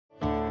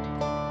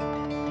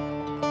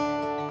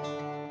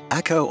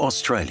ACO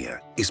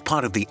Australia is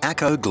part of the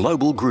ACO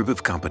Global Group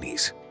of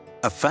Companies,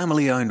 a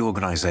family-owned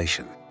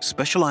organisation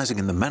specialising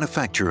in the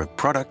manufacture of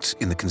products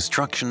in the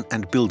construction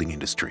and building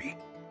industry.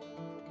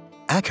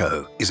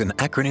 ACO is an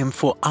acronym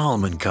for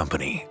Almond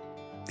Company.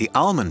 The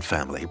Almond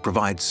family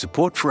provides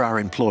support for our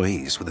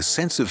employees with a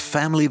sense of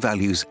family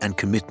values and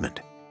commitment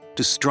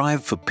to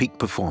strive for peak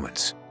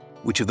performance,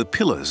 which are the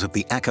pillars of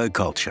the ACO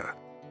culture.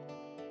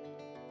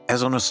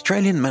 As an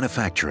Australian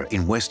manufacturer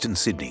in Western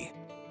Sydney,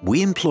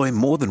 we employ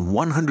more than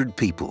 100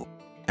 people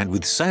and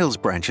with sales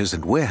branches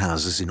and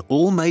warehouses in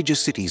all major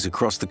cities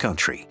across the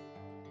country.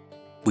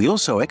 We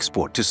also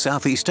export to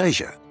Southeast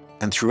Asia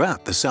and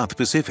throughout the South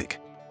Pacific.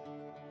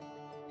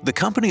 The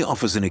company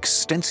offers an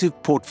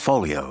extensive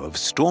portfolio of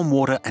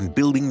stormwater and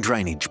building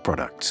drainage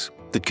products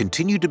that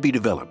continue to be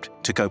developed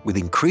to cope with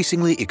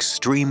increasingly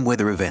extreme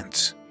weather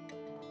events.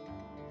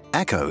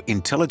 ACO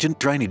Intelligent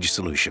Drainage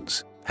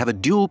Solutions have a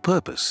dual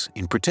purpose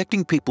in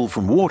protecting people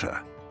from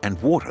water and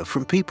water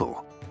from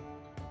people.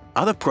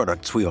 Other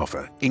products we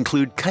offer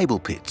include cable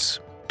pits,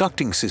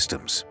 ducting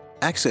systems,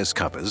 access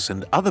covers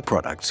and other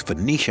products for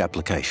niche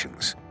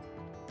applications.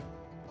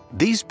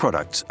 These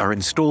products are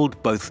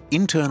installed both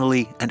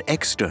internally and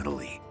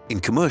externally in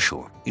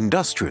commercial,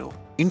 industrial,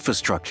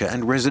 infrastructure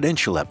and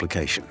residential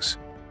applications.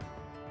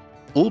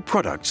 All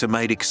products are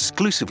made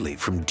exclusively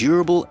from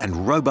durable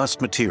and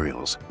robust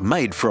materials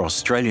made for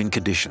Australian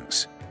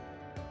conditions.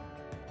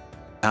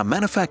 Our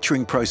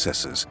manufacturing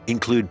processes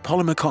include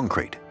polymer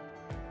concrete,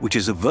 which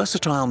is a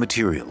versatile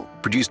material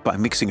produced by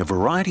mixing a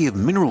variety of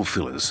mineral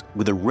fillers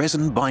with a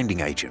resin binding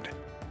agent.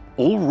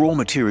 All raw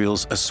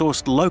materials are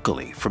sourced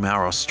locally from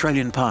our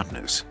Australian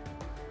partners.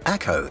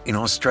 ACO in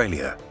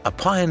Australia are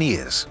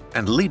pioneers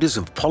and leaders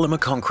of polymer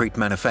concrete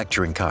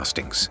manufacturing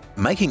castings,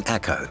 making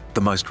ACO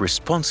the most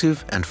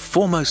responsive and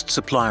foremost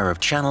supplier of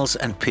channels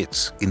and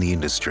pits in the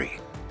industry.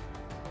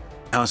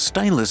 Our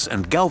stainless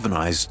and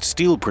galvanised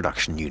steel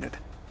production unit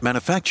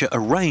manufacture a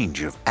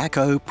range of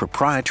ACO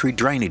proprietary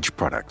drainage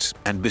products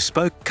and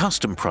bespoke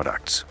custom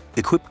products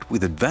equipped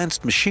with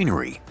advanced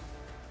machinery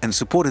and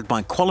supported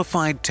by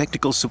qualified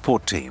technical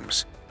support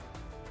teams.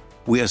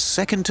 We are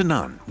second to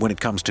none when it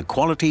comes to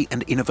quality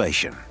and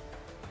innovation.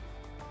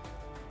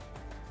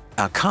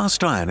 Our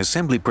cast iron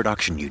assembly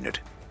production unit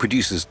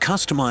produces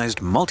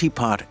customised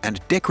multi-part and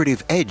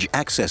decorative edge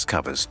access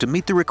covers to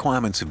meet the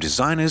requirements of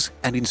designers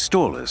and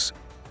installers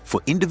for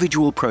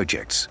individual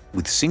projects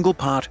with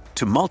single-part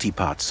to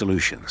multi-part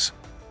solutions.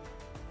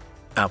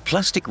 Our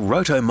plastic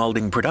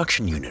roto-moulding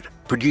production unit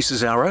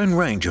produces our own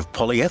range of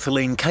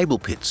polyethylene cable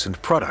pits and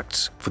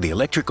products for the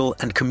electrical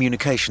and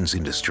communications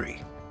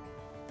industry.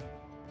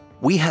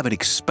 We have an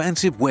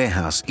expansive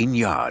warehouse in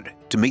yard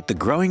to meet the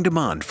growing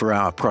demand for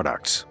our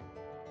products.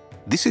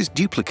 This is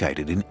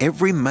duplicated in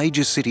every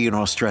major city in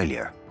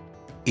Australia,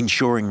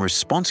 ensuring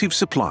responsive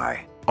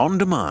supply on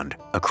demand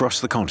across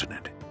the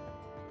continent.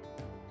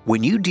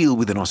 When you deal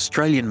with an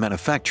Australian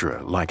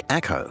manufacturer like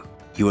ACO,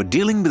 you are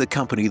dealing with a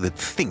company that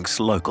thinks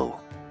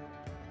local.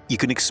 You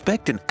can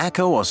expect an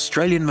ACO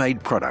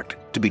Australian-made product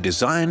to be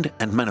designed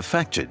and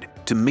manufactured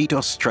to meet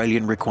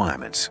Australian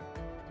requirements.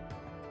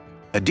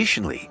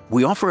 Additionally,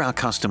 we offer our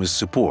customers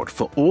support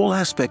for all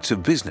aspects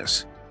of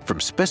business,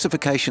 from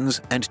specifications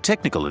and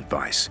technical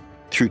advice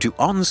through to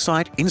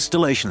on-site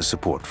installation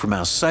support from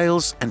our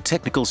sales and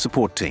technical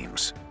support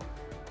teams.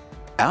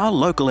 Our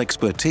local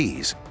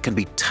expertise can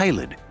be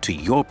tailored to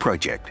your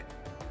project.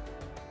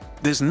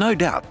 There's no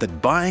doubt that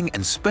buying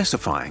and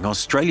specifying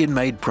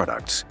Australian-made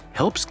products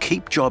helps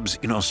keep jobs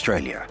in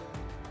Australia.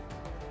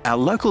 Our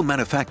local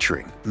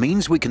manufacturing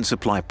means we can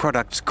supply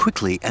products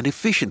quickly and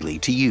efficiently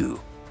to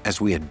you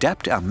as we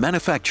adapt our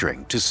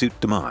manufacturing to suit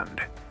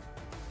demand.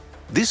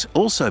 This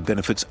also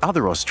benefits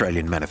other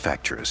Australian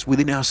manufacturers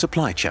within our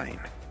supply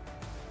chain.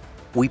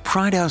 We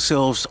pride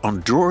ourselves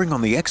on drawing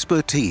on the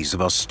expertise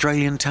of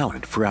Australian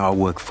talent for our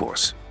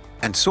workforce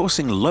and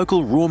sourcing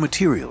local raw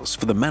materials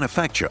for the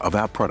manufacture of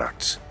our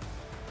products.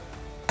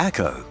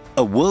 ACO,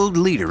 a world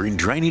leader in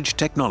drainage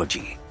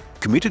technology,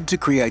 committed to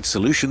create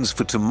solutions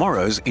for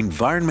tomorrow's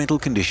environmental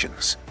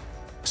conditions,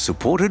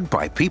 supported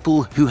by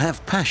people who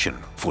have passion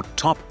for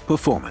top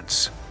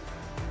performance.